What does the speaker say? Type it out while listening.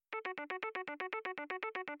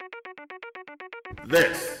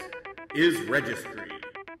This is Registry,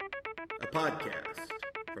 a podcast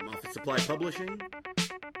from Office Supply Publishing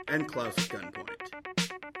and Klaus at Gunpoint.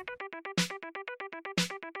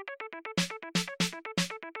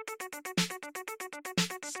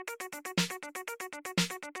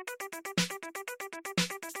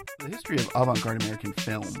 The history of avant-garde American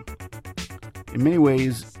film, in many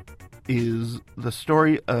ways, is the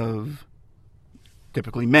story of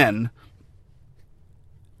typically men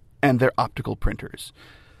and their optical printers.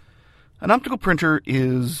 An optical printer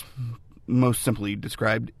is, most simply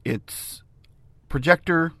described, it's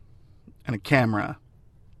projector and a camera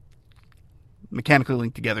mechanically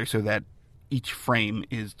linked together so that each frame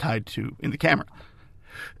is tied to, in the camera,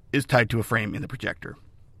 is tied to a frame in the projector.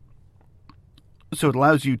 So it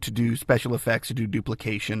allows you to do special effects, to do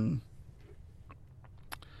duplication.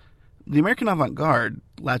 The American avant-garde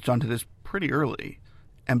latched onto this pretty early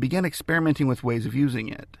and began experimenting with ways of using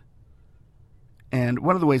it. And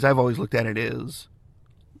one of the ways I've always looked at it is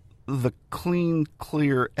the clean,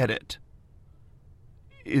 clear edit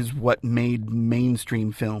is what made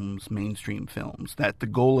mainstream films. That the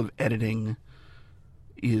goal of editing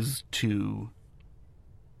is to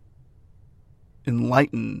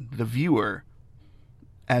enlighten the viewer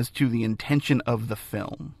as to the intention of the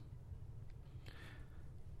film.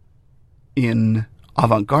 In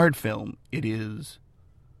avant-garde film, it is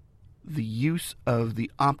the use of the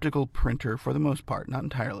optical printer, for the most part, not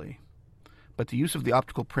entirely, but the use of the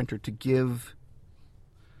optical printer to give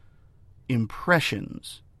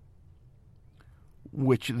impressions,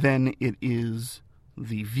 which then it is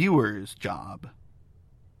the viewer's job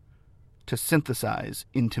to synthesize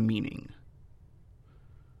into meaning.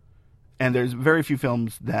 And there's very few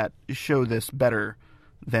films that show this better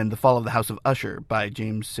than The Fall of the House of Usher by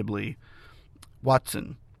James Sibley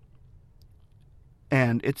Watson.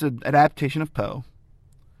 And it's an adaptation of Poe.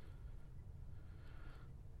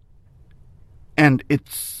 And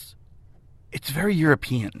it's very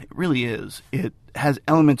European. It really is. It has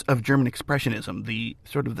elements of German expressionism. The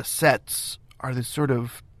sets are this sort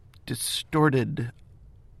of distorted,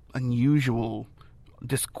 unusual,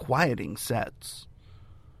 disquieting sets.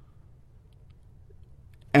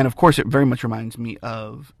 And of course, it very much reminds me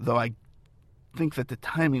of, though I think that the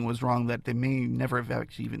timing was wrong, that they may never have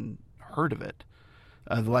actually even heard of it,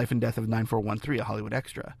 The Life and Death of 9413, a Hollywood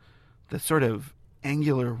extra. The sort of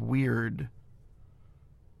angular, weird,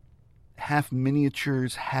 half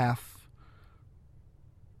miniatures, half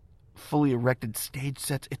fully erected stage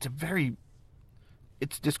sets.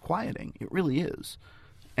 It's disquieting. It really is.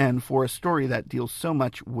 And for a story that deals so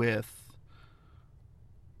much with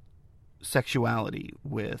sexuality,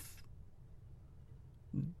 with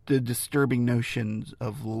the disturbing notions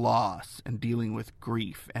of loss and dealing with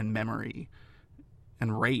grief and memory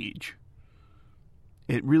and rage,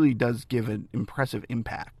 it really does give an impressive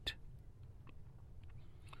impact.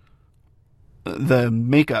 The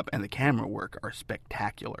makeup and the camera work are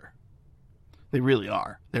spectacular. They really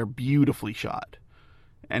are. They're beautifully shot.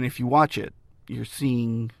 And if you watch it, you're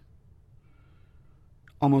seeing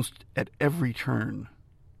almost at every turn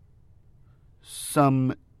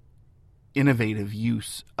some innovative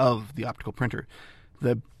use of the optical printer.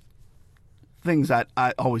 The things that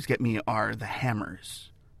always get me are the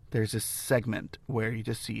hammers. There's this segment where you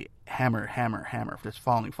just see hammer, just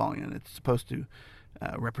falling, and it's supposed to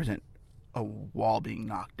represent a wall being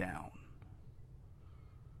knocked down.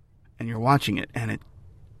 And you're watching it, and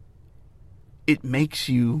it makes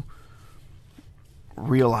you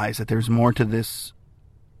realize that there's more to this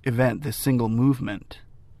event, this single movement,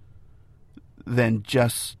 than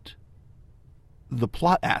just the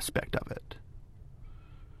plot aspect of it.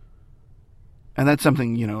 And that's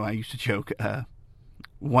something, I used to joke,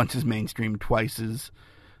 once is mainstream, twice is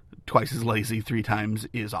lazy, three times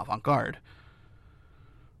is avant-garde.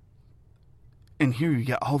 And here you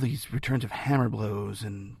get all these returns of hammer blows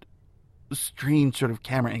and strange sort of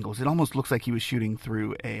camera angles. It almost looks like he was shooting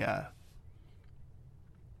through a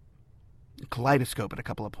kaleidoscope at a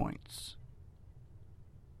couple of points.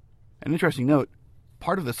 An interesting note,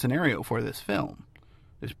 part of the scenario for this film,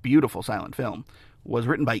 this beautiful silent film, was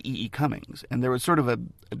written by E.E. Cummings, and there was sort of a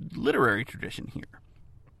literary tradition here.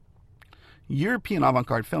 European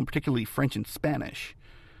avant-garde film, particularly French and Spanish,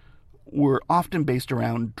 were often based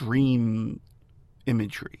around dream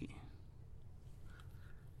imagery,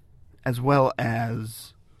 as well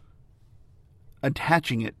as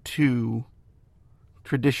attaching it to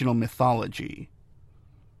traditional mythology.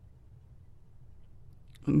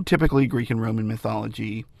 Typically Greek and Roman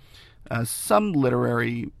mythology. Some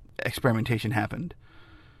literary experimentation happened.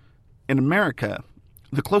 In America,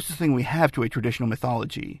 the closest thing we have to a traditional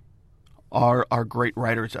mythology are our great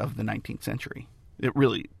writers of the 19th century. It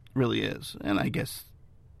really, really is. And I guess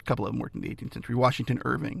a couple of them worked in the 18th century. Washington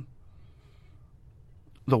Irving,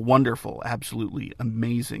 the wonderful, absolutely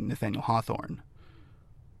amazing Nathaniel Hawthorne.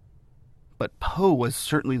 But Poe was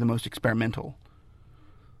certainly the most experimental.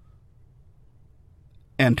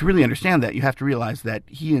 And to really understand that, you have to realize that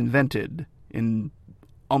he invented, in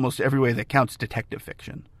almost every way that counts, detective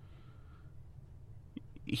fiction.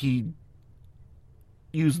 He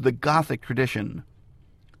used the Gothic tradition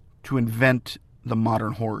to invent the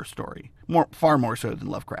modern horror story, far more so than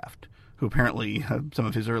Lovecraft, who apparently, some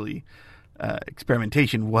of his early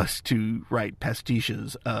experimentation was to write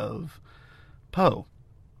pastiches of Poe.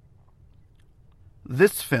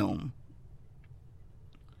 This film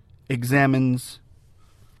examines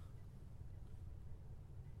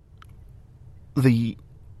the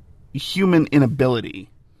human inability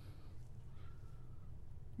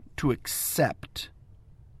to accept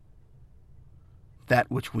that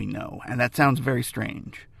which we know. And that sounds very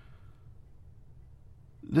strange.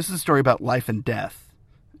 This is a story about life and death,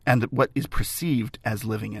 and what is perceived as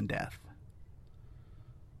living and death.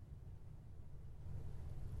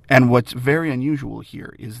 And what's very unusual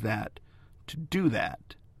here is that to do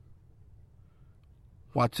that,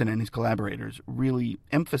 Watson and his collaborators really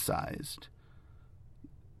emphasized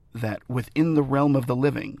that within the realm of the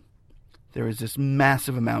living, there is this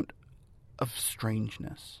massive amount of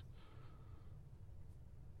strangeness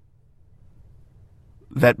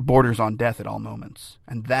that borders on death at all moments.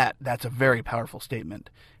 And that's a very powerful statement.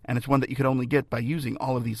 And it's one that you could only get by using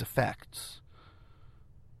all of these effects.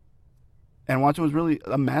 And Watson was really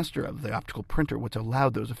a master of the optical printer, which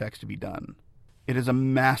allowed those effects to be done. It is a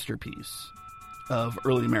masterpiece of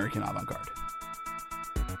early American avant-garde.